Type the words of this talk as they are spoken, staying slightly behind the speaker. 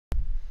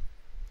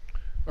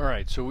All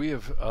right, so we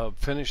have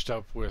finished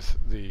up with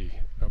the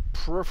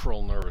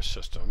peripheral nervous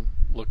system,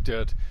 looked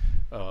at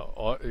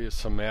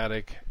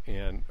somatic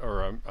and,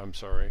 or I'm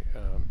sorry,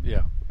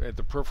 yeah, at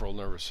the peripheral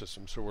nervous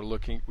system. So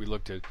we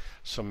looked at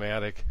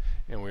somatic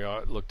and we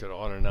looked at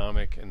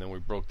autonomic, and then we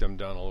broke them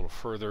down a little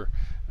further.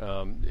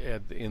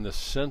 In the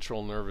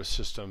central nervous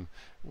system,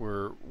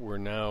 we're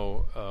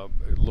now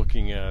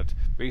looking at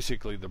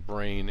basically the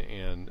brain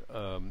and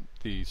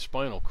the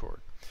spinal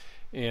cord.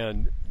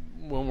 And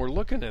when we're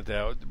looking at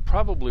that,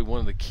 probably one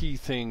of the key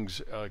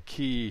things,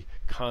 key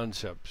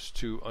concepts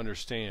to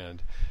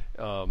understand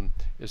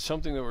is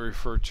something that we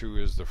refer to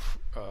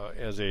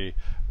as a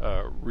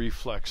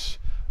reflex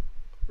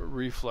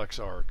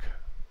arc.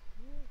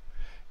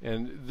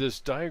 And this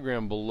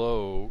diagram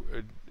below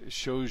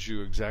shows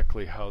you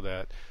exactly how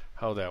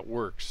that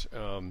works.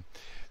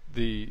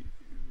 The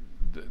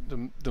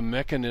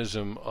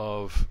mechanism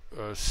of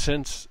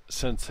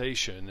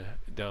sensation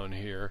down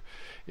here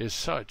is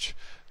such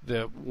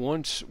that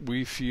once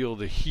we feel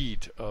the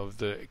heat of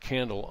the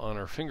candle on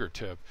our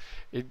fingertip,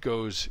 it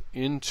goes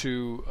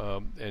into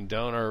and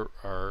down our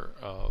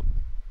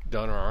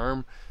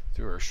arm,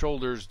 through our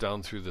shoulders,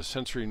 down through the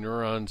sensory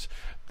neurons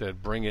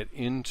that bring it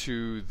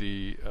into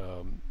the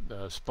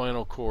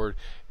spinal cord,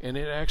 and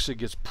it actually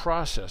gets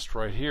processed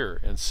right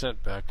here and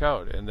sent back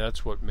out, and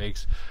that's what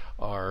makes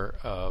our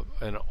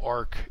an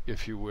arc,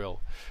 if you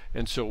will.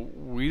 And so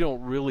we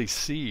don't really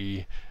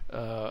see,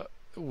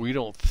 we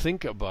don't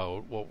think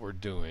about what we're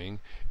doing.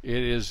 It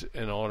is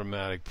an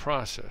automatic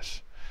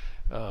process,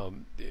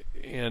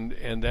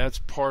 and that's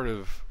part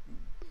of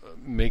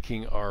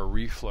making our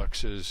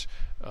reflexes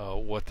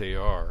what they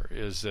are,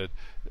 is that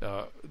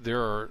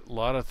there are a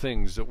lot of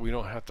things that we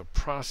don't have to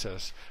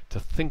process to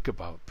think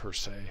about per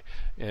se,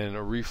 and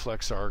a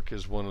reflex arc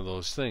is one of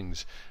those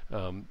things.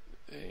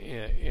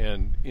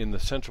 And in the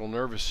central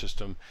nervous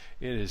system,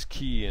 it is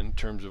key in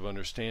terms of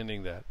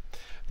understanding that.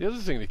 The other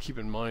thing to keep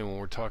in mind when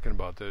we're talking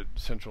about the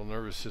central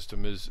nervous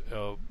system is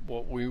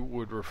what we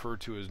would refer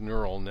to as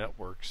neural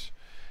networks.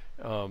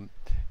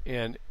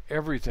 And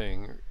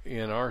everything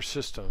in our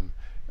system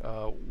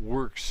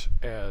works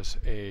as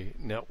a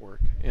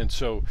network. And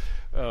so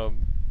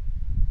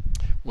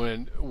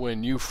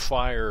when you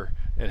fire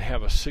and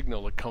have a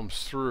signal that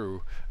comes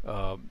through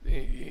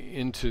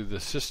into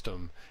the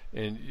system,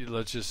 and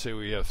let's just say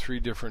we have 3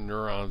 different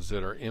neurons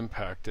that are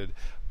impacted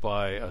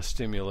by a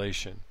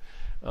stimulation,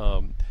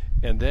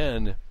 and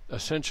then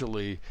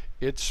essentially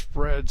it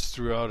spreads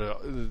throughout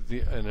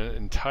an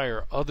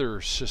entire other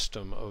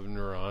system of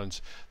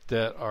neurons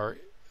that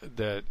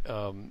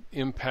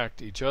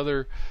impact each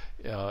other,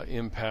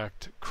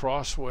 impact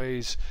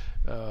crossways,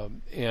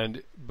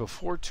 and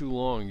before too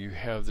long you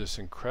have this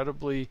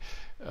incredibly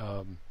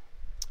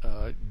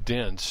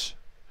dense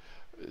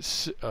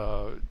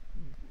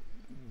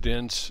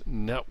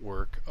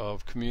network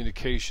of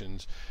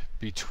communications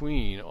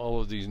between all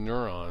of these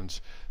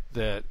neurons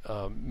that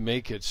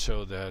make it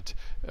so that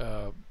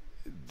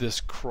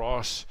this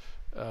cross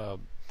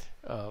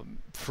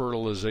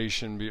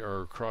fertilization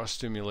or cross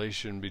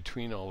stimulation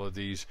between all of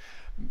these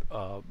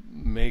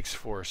makes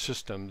for a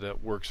system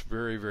that works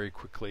very, very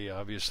quickly,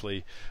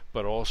 obviously,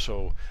 but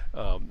also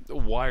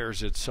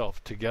wires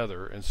itself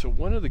together. And so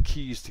one of the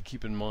keys to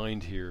keep in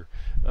mind here,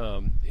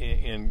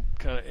 and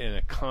kind of in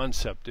a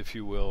concept, if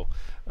you will,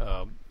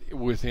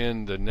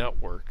 within the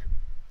network,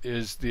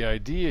 is the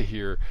idea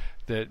here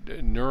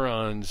that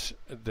neurons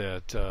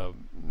that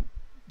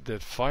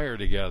fire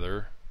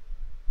together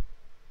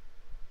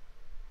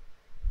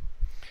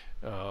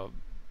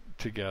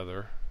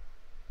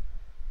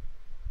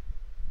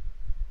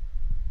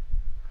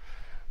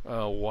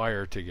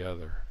wire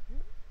together.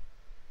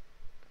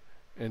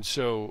 And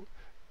so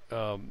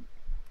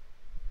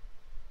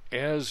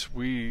as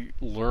we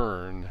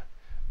learn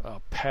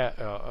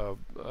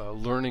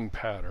learning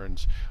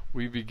patterns,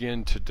 we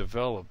begin to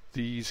develop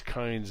these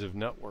kinds of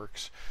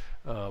networks.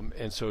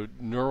 And so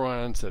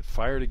neurons that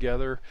fire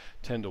together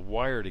tend to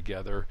wire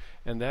together,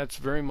 and that's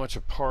very much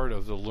a part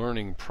of the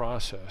learning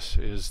process,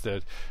 is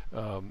that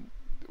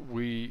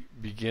we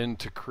begin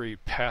to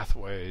create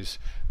pathways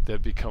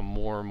that become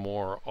more and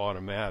more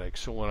automatic.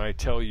 So when I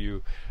tell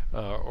you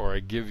or I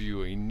give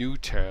you a new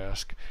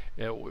task,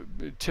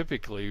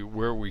 typically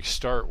where we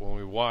start when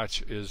we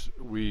watch is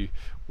we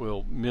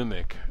will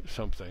mimic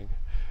something,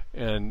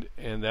 and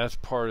that's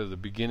part of the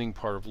beginning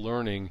part of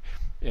learning.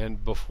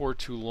 And before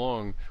too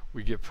long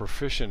we get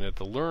proficient at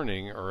the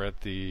learning or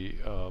at the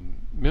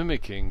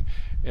mimicking,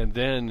 and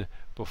then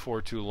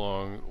before too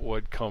long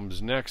what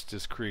comes next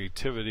is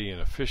creativity and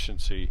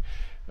efficiency,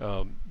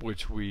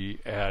 which we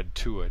add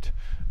to it.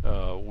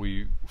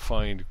 We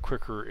find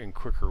quicker and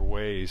quicker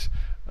ways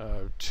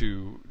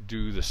to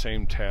do the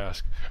same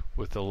task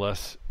with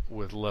less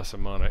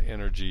amount of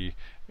energy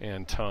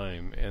and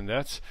time, and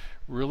that's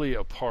really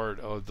a part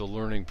of the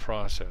learning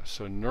process.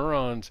 So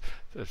neurons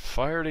that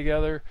fire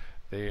together,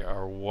 They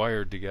are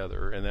wired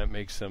together, and that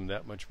makes them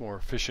that much more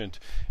efficient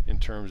in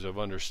terms of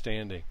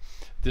understanding.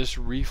 This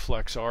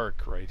reflex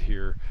arc right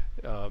here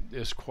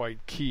is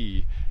quite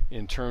key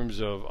in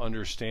terms of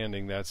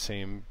understanding that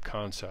same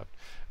concept.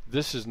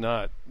 This is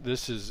not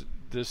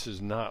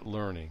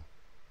learning.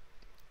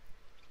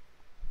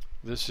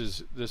 This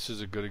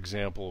is a good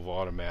example of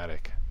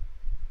automatic,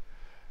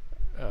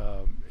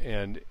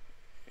 and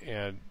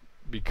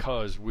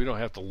because we don't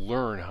have to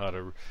learn how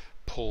to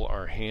pull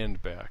our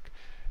hand back.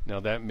 Now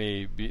that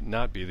may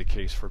not be the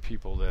case for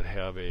people that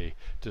have a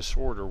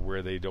disorder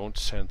where they don't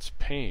sense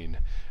pain.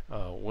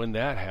 When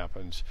that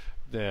happens,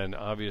 then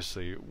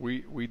obviously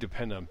we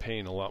depend on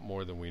pain a lot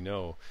more than we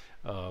know.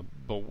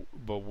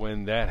 But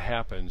when that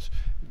happens,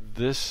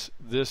 this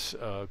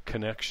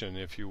connection,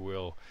 if you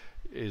will,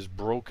 is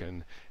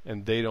broken,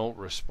 and they don't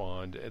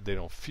respond. They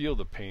don't feel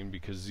the pain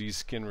because these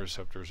skin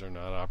receptors are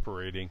not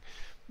operating,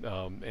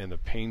 and the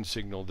pain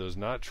signal does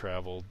not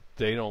travel.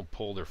 They don't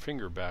pull their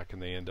finger back,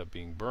 and they end up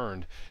being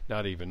burned,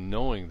 not even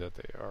knowing that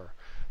they are.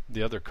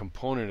 The other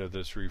component of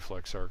this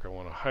reflex arc I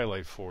want to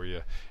highlight for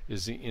you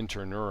is the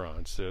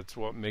interneurons. That's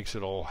what makes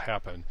it all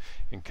happen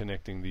in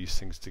connecting these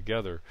things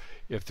together.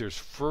 If there's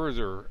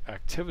further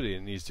activity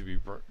that needs to be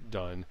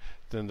done,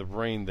 then the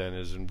brain then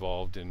is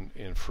involved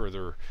in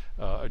further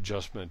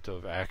adjustment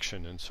of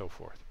action and so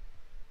forth.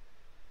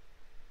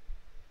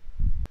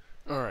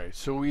 Alright,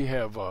 so we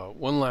have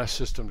one last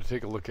system to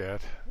take a look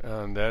at,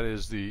 and that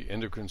is the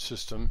endocrine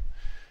system.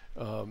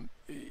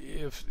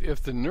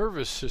 If the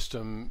nervous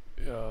system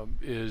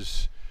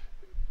is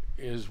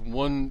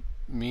one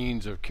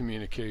means of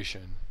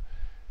communication,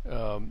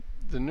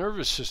 the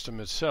nervous system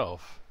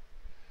itself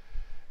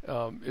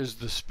is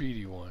the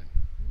speedy one.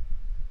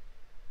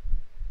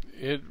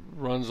 It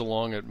runs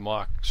along at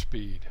Mach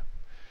speed.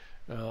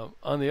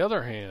 On the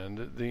other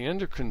hand, the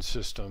endocrine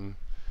system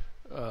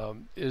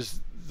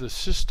is the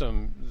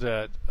system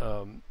that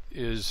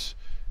is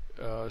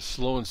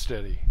slow and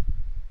steady.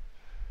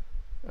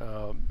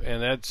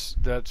 And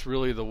that's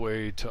really the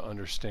way to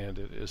understand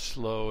it, is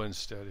slow and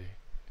steady.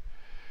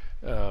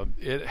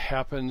 It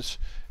happens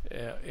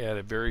at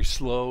a very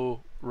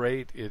slow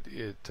rate.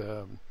 It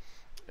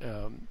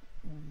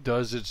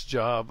does its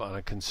job on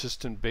a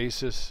consistent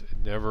basis.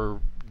 It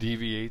never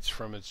deviates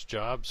from its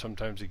job.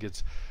 Sometimes it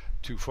gets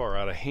too far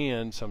out of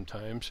hand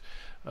sometimes,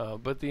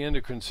 but the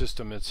endocrine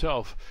system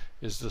itself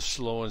is the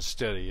slow and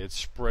steady. It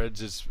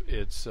spreads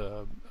its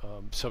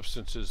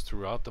substances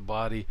throughout the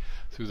body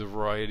through the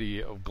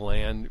variety of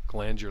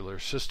glandular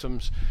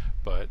systems,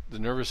 but the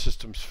nervous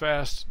system's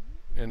fast,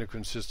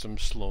 endocrine system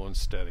slow and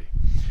steady.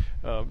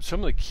 Some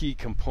of the key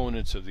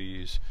components of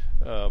these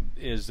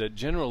is that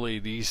generally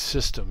these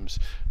systems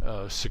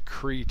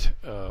secrete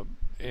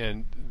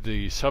and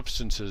the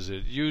substances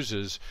it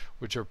uses,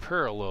 which are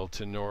parallel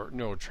to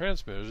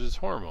neurotransmitters, is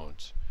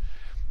hormones.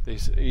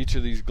 Each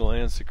of these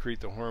glands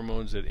secrete the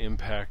hormones that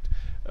impact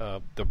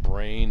the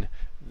brain.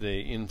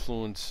 They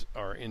influence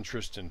our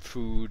interest in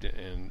food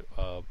and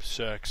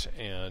sex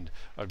and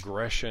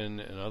aggression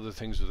and other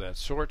things of that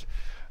sort.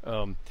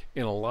 In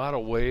a lot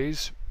of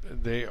ways,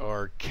 they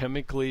are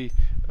chemically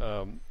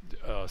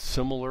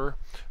similar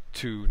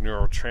to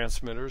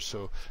neurotransmitters.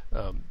 So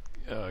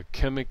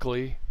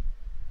chemically,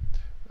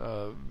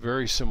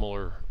 very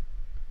similar,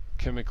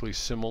 chemically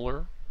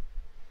similar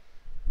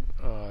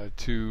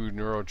to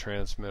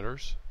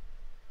neurotransmitters,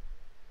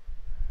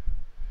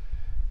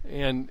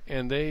 and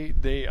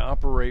they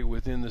operate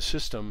within the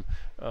system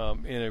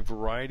in a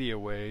variety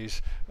of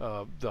ways.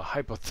 The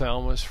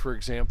hypothalamus, for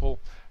example,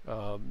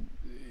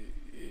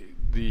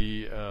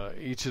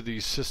 each of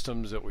these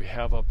systems that we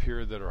have up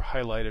here that are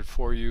highlighted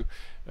for you,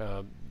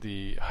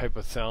 the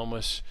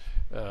hypothalamus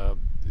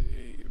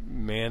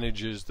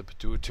manages the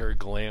pituitary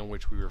gland,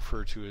 which we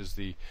refer to as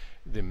the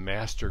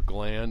master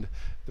gland.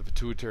 The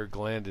pituitary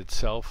gland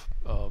itself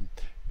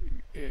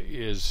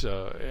is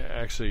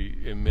actually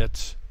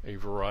emits a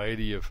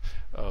variety of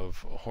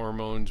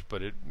hormones,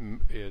 but it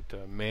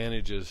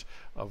manages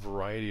a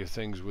variety of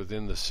things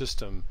within the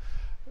system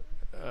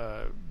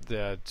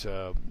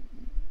that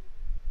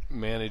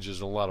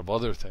manages a lot of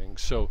other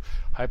things. So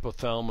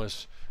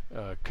hypothalamus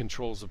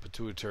controls the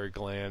pituitary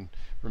gland.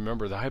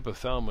 Remember, the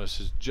hypothalamus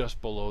is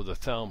just below the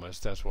thalamus.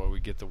 That's why we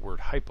get the word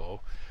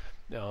hypo.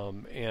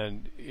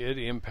 And it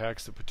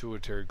impacts the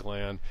pituitary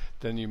gland.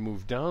 Then you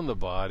move down the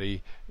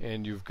body,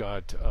 and you've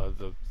got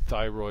the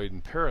thyroid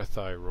and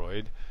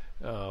parathyroid.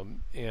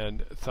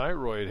 And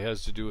thyroid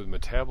has to do with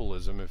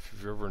metabolism. If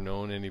you've ever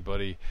known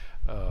anybody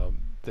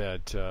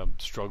that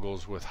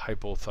struggles with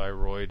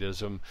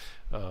hypothyroidism,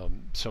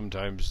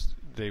 sometimes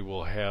they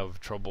will have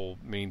trouble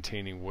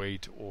maintaining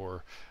weight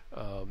or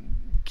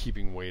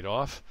keeping weight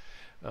off.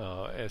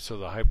 And so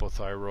the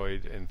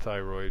hypothyroid and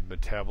thyroid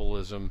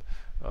metabolism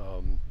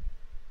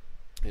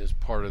is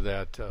part of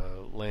that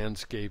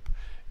landscape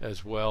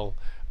as well.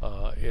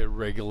 It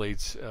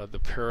regulates the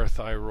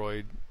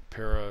parathyroid.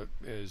 Para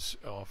is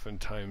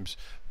oftentimes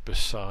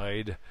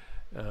beside,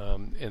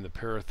 and the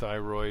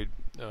parathyroid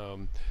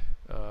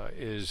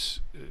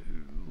is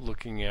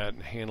looking at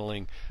and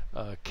handling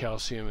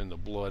calcium in the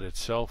blood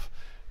itself,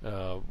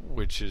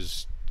 which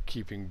is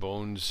keeping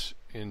bones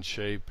in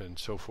shape and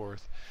so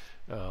forth.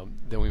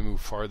 Then we move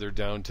farther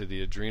down to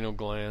the adrenal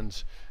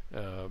glands,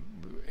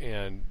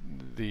 and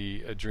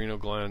the adrenal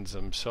glands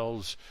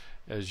themselves,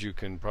 as you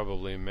can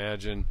probably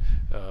imagine,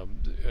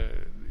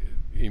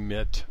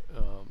 emit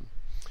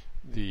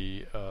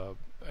the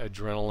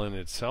adrenaline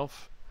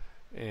itself,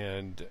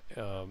 and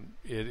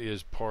it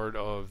is part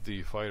of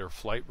the fight or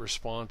flight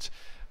response.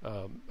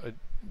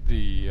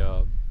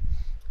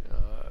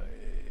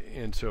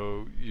 And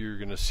so you're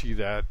going to see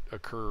that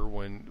occur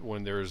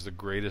when there is the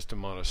greatest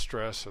amount of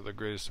stress or the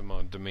greatest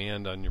amount of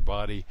demand on your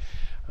body.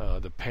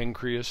 The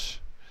pancreas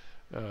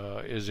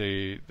is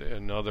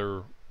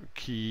another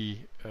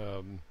key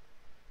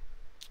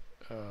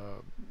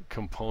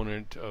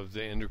component of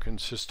the endocrine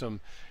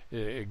system.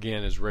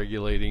 Again, is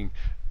regulating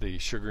the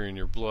sugar in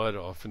your blood.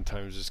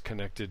 Oftentimes is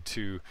connected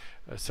to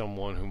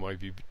someone who might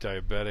be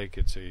diabetic.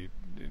 It's a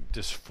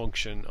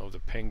dysfunction of the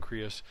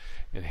pancreas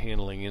and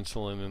handling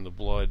insulin in the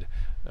blood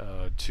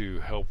to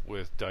help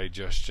with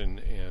digestion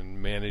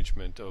and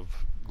management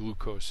of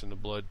glucose in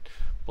the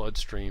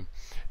bloodstream.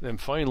 And then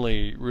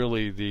finally,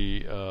 really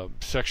the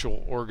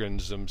sexual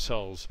organs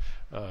themselves,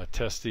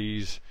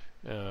 testes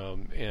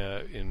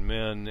in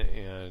men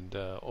and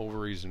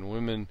ovaries in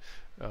women.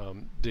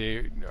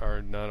 They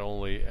are not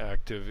only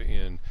active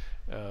in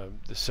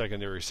the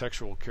secondary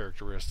sexual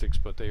characteristics,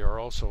 but they are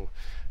also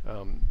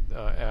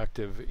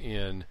active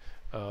in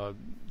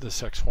the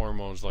sex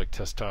hormones like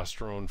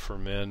testosterone for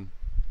men.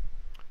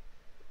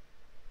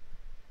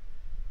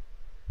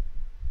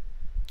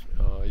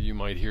 You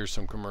might hear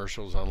some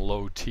commercials on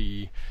low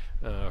T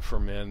for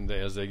men.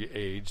 As they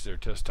age, their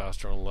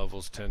testosterone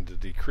levels tend to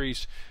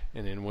decrease,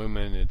 and in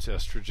women it's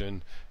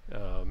estrogen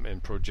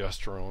and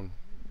progesterone.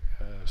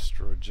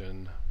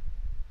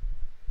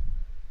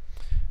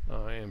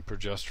 And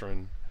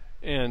progesterone.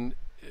 And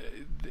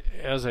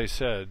as I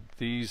said,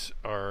 these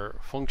are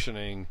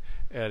functioning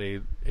at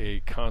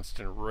a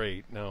constant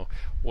rate. Now,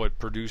 what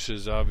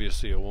produces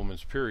obviously a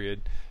woman's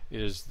period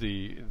is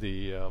the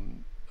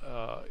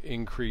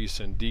increase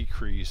and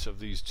decrease of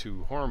these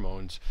two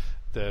hormones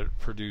that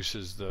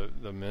produces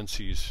the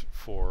menses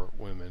for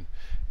women.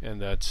 And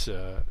that's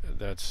a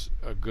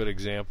good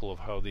example of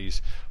how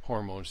these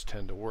hormones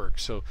tend to work.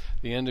 So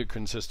the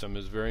endocrine system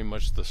is very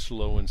much the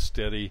slow and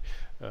steady.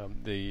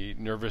 The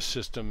nervous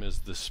system is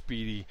the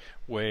speedy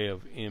way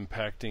of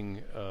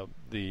impacting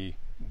the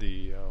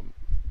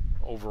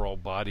overall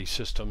body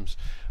systems.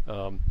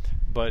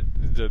 But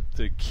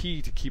the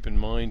key to keep in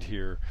mind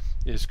here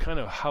is kind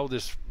of how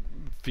this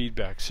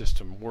feedback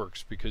system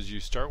works, because you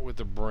start with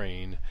the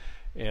brain,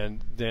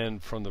 and then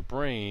from the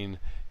brain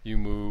you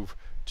move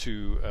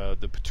to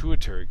the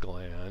pituitary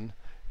gland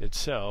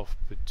itself,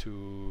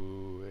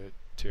 pituitary,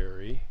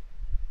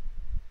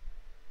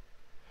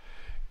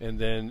 and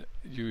then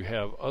you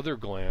have other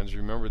glands.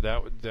 Remember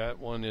that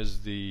one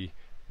is the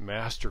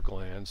master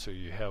gland, so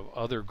you have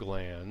other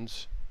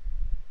glands,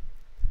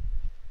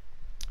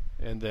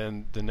 and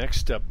then the next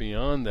step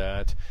beyond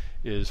that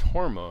is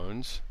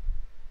hormones.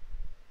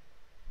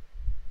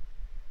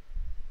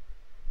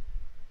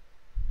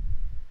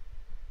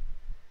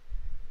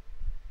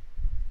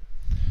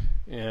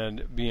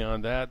 And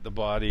beyond that, the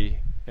body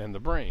and the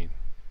brain.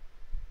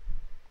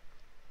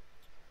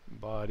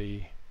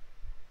 Body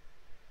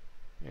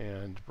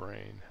and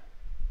brain.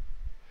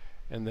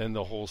 And then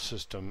the whole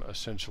system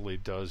essentially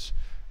does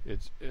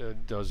it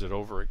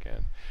over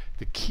again.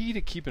 The key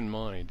to keep in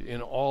mind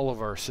in all of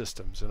our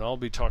systems, and I'll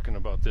be talking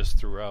about this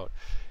throughout,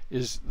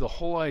 is the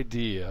whole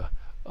idea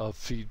of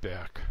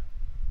feedback.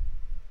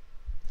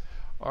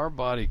 Our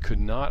body could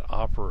not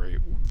operate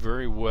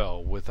very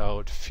well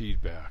without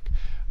feedback.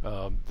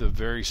 The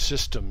very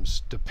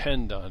systems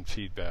depend on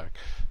feedback.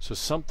 So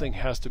something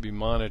has to be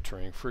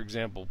monitoring, for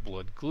example,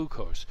 blood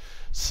glucose.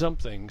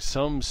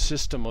 Some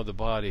system of the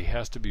body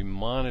has to be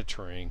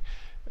monitoring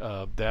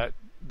that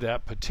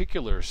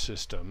particular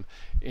system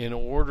in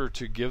order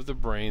to give the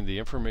brain the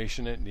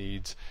information it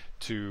needs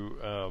to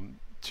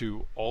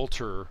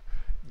alter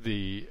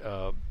the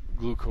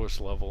glucose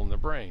level in the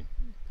brain.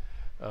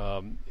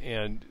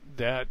 And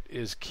that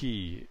is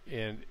key.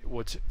 And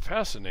what's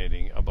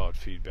fascinating about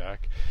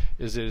feedback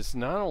is that it's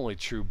not only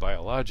true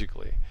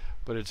biologically,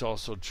 but it's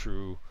also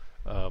true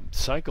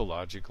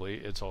psychologically.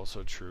 It's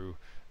also true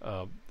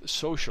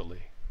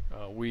socially.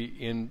 We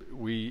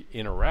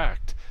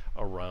interact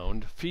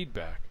around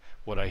feedback.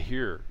 What I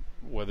hear,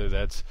 whether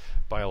that's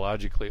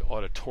biologically,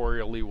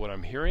 auditorially what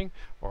I'm hearing,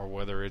 or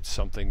whether it's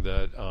something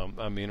that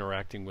I'm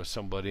interacting with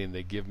somebody and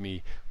they give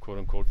me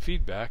quote-unquote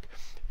feedback.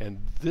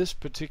 And this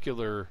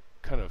particular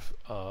kind of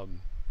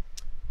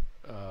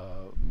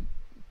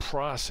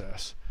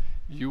process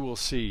you will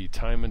see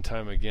time and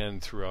time again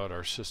throughout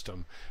our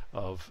system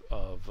of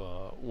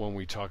when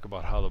we talk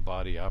about how the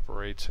body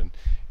operates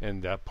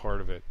and that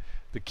part of it.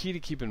 The key to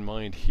keep in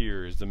mind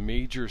here is the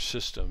major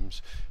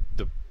systems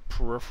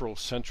peripheral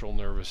central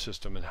nervous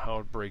system and how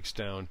it breaks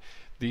down.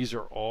 These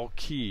are all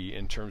key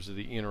in terms of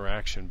the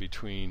interaction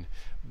between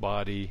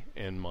body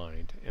and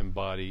mind and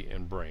body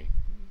and brain.